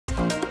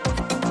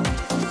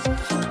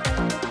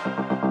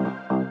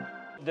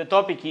the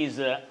topic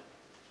is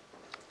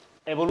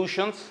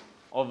evolutions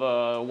of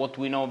what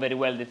we know very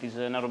well, that is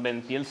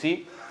narrowband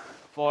PLC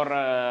for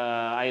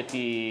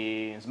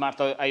IoT, smart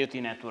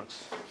IoT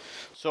networks.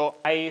 So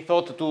I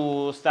thought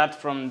to start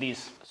from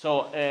this.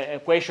 So a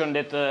question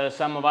that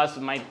some of us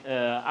might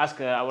ask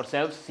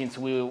ourselves, since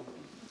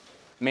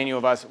many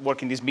of us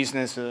work in this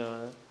business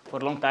for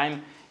a long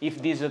time,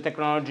 if this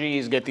technology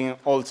is getting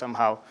old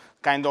somehow,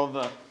 kind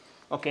of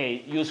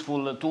okay,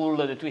 useful tool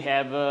that we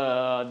have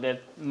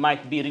that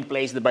might be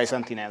replaced by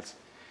something else.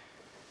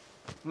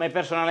 My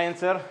personal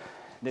answer,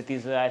 that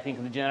is, I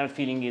think the general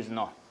feeling is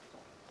no,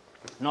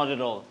 not at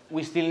all.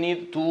 We still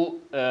need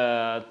to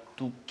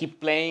keep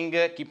playing,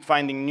 keep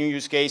finding new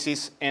use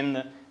cases,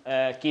 and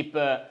keep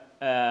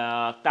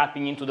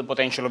tapping into the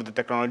potential of the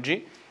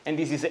technology. And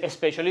this is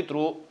especially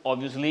true,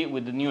 obviously,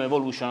 with the new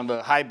evolution of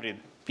the hybrid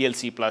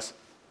PLC plus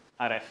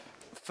RF.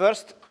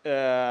 First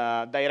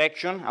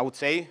direction, I would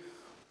say,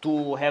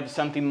 to have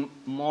something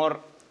more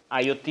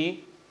IoT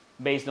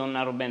based on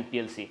narrowband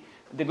PLC.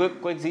 The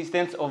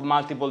coexistence of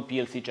multiple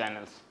PLC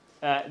channels.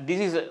 This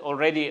is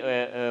already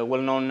a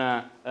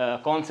well-known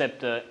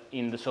concept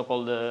in the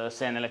so-called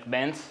STMicroelectronics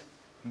bands,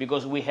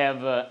 because we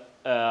have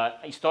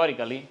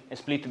historically a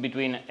split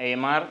between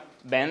AMR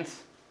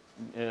bands,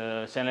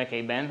 STMicroelectronics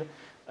A band,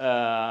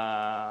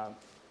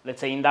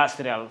 let's say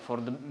industrial for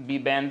the B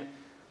band,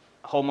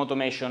 home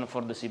automation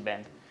for the C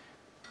band.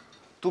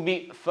 To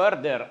be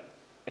further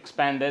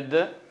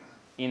expanded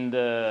in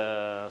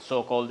the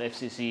so-called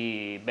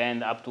FCC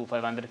band up to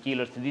 500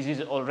 kilohertz. This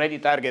is already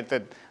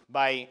targeted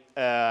by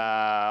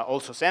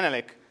also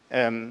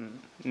STMicroelectronics.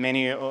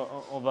 Many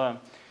of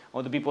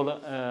the people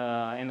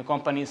and the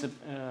companies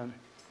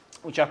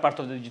which are part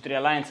of the G3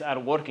 Alliance are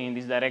working in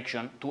this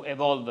direction to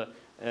evolve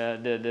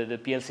the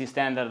PLC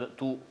standard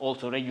to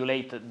also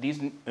regulate this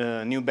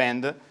new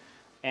band,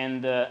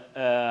 and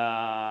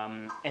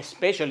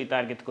especially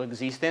target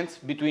coexistence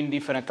between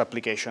different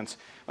applications.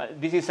 But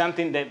this is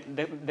something that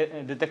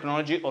the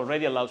technology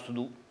already allows to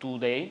do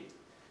today,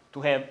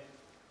 to have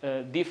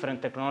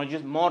different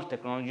technologies,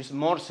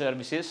 more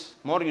services,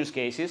 more use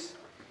cases.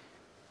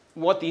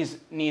 What is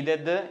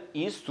needed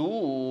is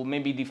to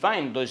maybe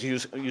define those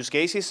use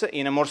cases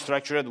in a more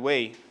structured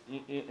way,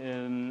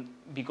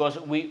 because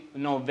we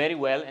know very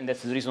well, and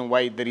that's the reason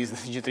why there is the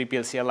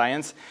G3PLC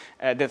Alliance,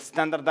 that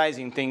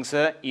standardizing things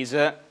is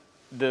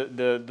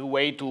the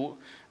way to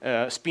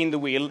spin the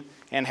wheel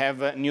and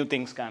have new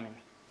things coming.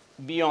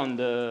 Beyond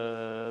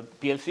the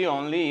PLC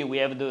only, we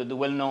have the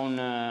well-known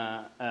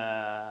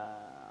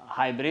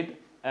hybrid.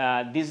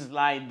 This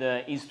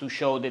slide is to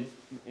show that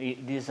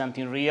this is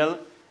something real,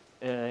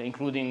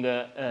 including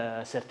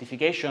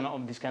certification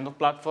of this kind of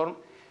platform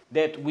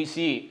that we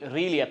see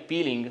really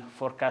appealing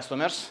for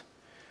customers,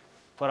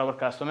 for our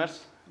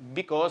customers,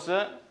 because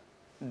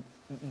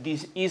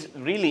this is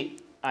really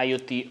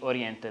IoT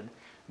oriented,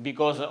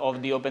 because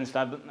of the open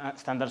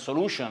standard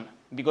solution,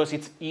 because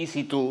it's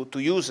easy to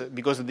use,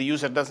 because the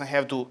user doesn't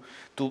have to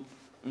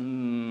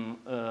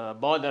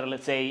bother,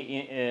 let's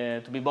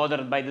say, to be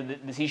bothered by the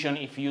decision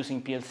if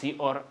using PLC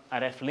or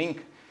RF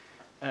link.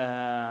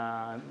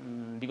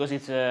 Because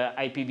it's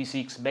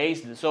IPv6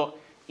 based, so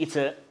it's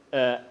a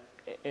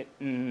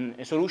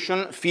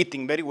solution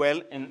fitting very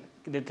well and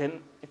that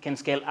can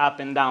scale up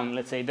and down,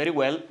 let's say, very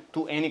well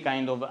to any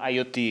kind of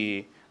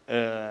IoT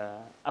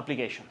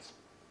applications.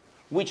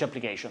 Which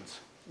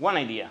applications? One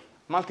idea,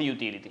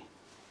 multi-utility.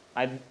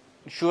 I'm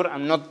sure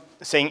I'm not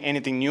saying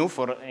anything new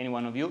for any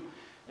one of you.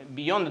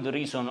 Beyond the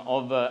reason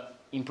of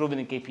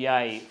improving the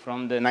KPI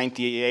from the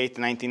 98,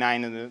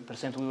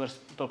 99% we were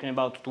talking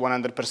about to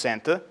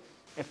 100%,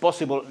 a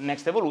possible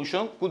next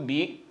evolution could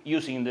be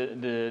using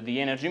the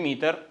energy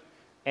meter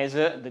as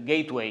the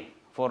gateway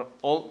for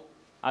all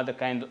other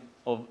kind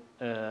of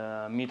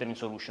metering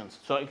solutions.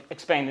 So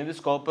expanding the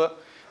scope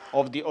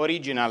of the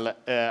original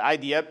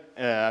idea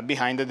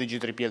behind the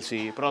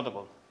G3PLC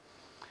protocol.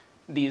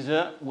 This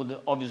would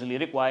obviously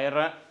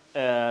require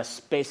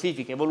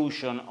specific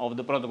evolution of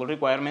the protocol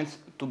requirements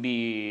to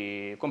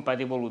be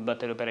compatible with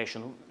battery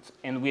operation.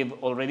 And we've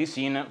already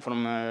seen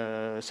from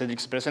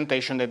Cedric's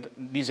presentation that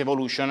this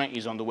evolution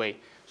is on the way.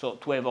 So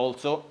to have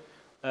also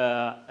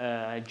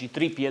a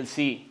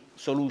G3PLC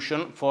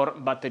solution for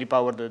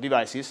battery-powered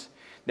devices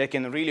that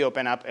can really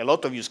open up a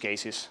lot of use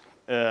cases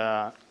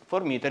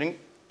for metering,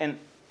 and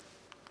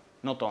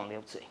not only, I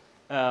would say.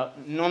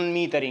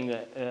 Non-metering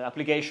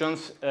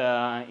applications,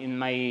 in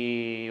my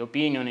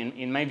opinion,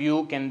 in my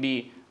view, can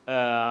be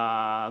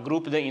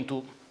grouped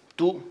into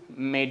two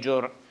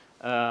major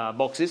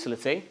boxes,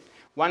 let's say.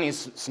 One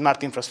is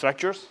smart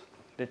infrastructures,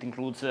 that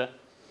includes,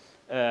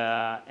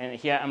 and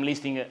here I'm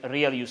listing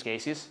real use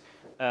cases,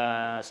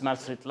 smart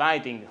street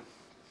lighting,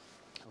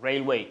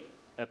 railway,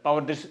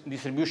 power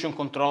distribution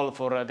control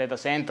for data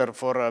center,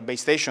 for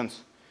base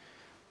stations,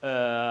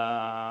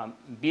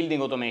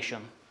 building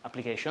automation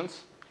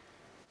applications.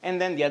 And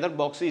then the other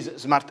box is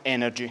smart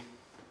energy,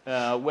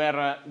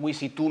 where we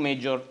see two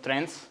major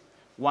trends.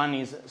 One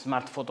is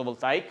smart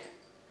photovoltaic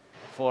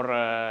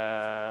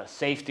for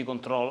safety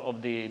control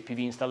of the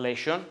PV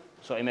installation,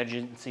 so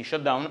emergency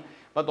shutdown,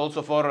 but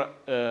also for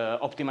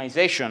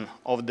optimization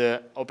of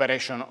the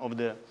operation of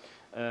the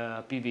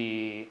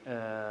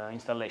PV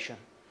installation.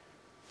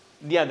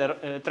 The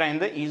other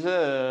trend is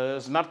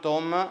smart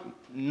home,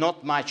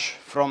 not much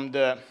from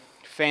the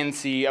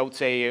fancy, I would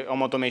say,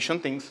 home automation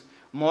things,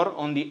 more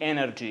on the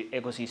energy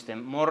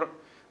ecosystem, more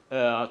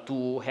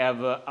to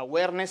have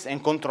awareness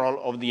and control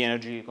of the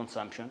energy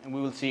consumption. And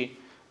we will see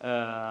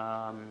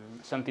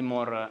something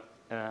more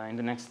in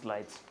the next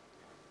slides.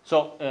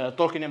 So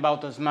talking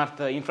about smart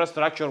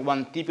infrastructure,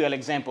 one typical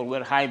example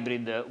where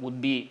hybrid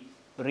would be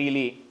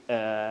really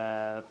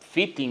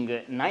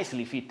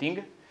nicely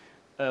fitting,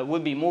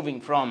 would be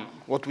moving from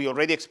what we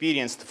already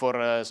experienced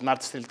for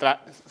smart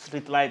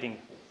street lighting,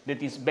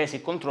 that is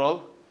basic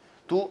control,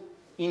 to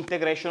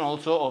integration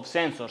also of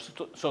sensors.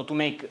 So to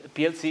make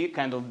PLC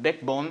kind of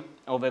backbone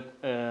of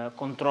a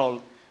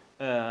control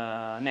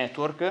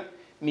network,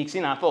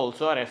 mixing up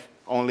also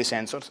RF-only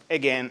sensors.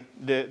 Again,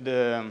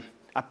 the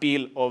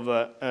appeal of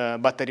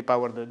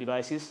battery-powered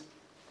devices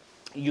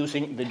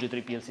using the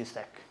G3PLC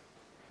stack.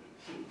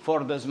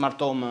 For the smart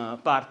home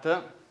part,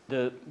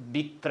 the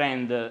big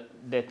trend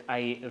that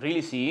I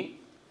really see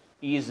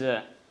is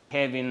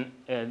having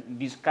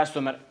these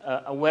customer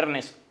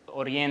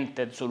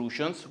awareness-oriented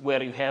solutions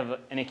where you have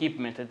an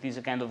equipment that is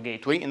a kind of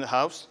gateway in the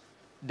house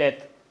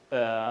that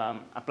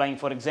applying,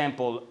 for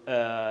example,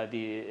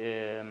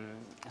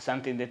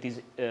 something that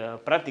is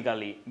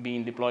practically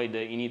being deployed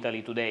in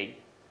Italy today,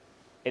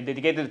 a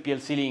dedicated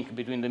PLC link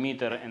between the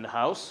meter and the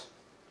house,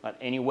 but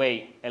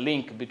anyway, a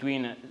link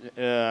between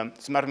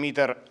smart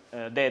meter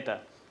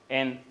data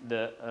and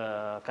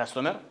the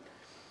customer.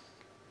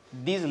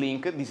 This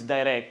link, this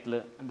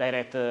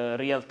direct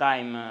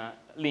real-time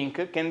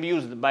link can be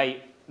used by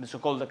the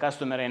so-called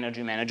customer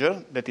energy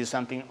manager, that is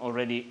something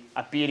already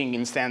appearing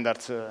in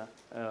standards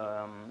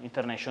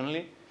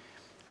internationally,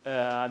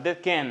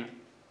 that can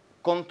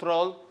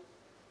control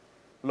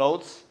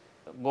loads,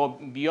 go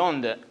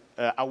beyond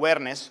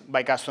awareness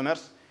by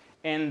customers,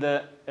 and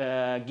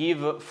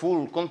give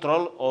full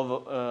control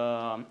of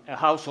a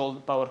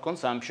household power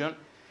consumption,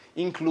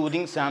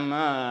 including some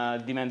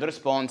demand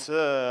response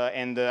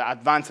and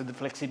advanced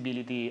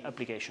flexibility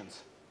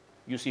applications.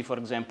 You see, for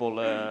example,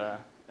 a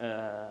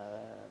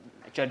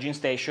charging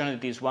station.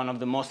 It is one of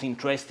the most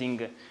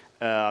interesting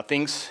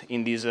things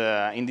in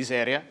this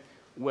area,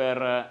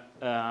 where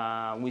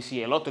we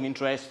see a lot of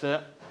interest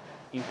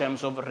in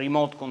terms of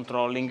remote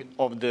controlling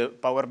of the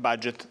power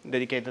budget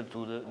dedicated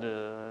to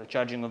the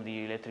charging of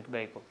the electric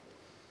vehicle.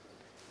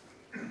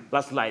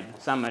 Last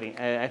slide, summary.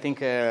 I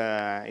think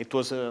it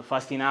was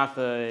fast enough.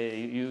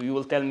 You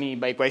will tell me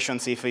by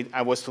questions if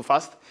I was too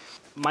fast.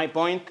 My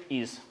point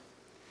is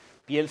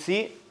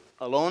PLC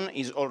alone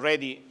is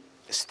already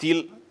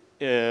still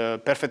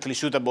perfectly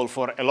suitable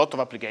for a lot of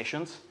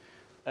applications,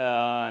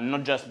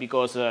 not just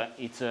because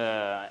it's,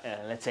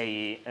 let's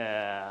say,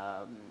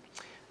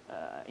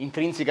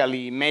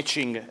 intrinsically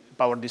matching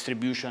power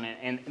distribution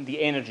and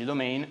the energy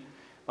domain,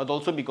 but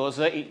also because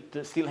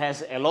it still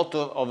has a lot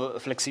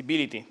of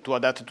flexibility to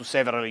adapt to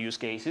several use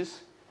cases.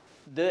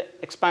 The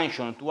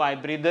expansion to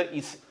hybrid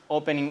is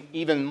opening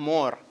even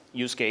more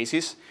use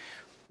cases.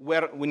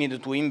 Where we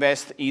need to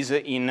invest is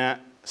in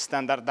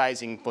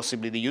standardizing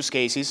possibly the use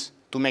cases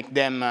to make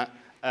them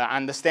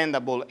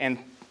understandable and,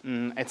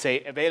 let's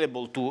say,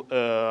 available to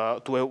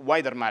a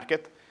wider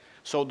market.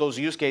 So those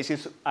use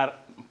cases are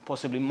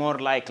possibly more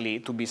likely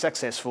to be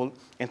successful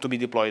and to be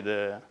deployed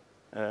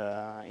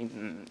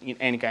in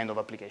any kind of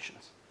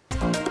applications.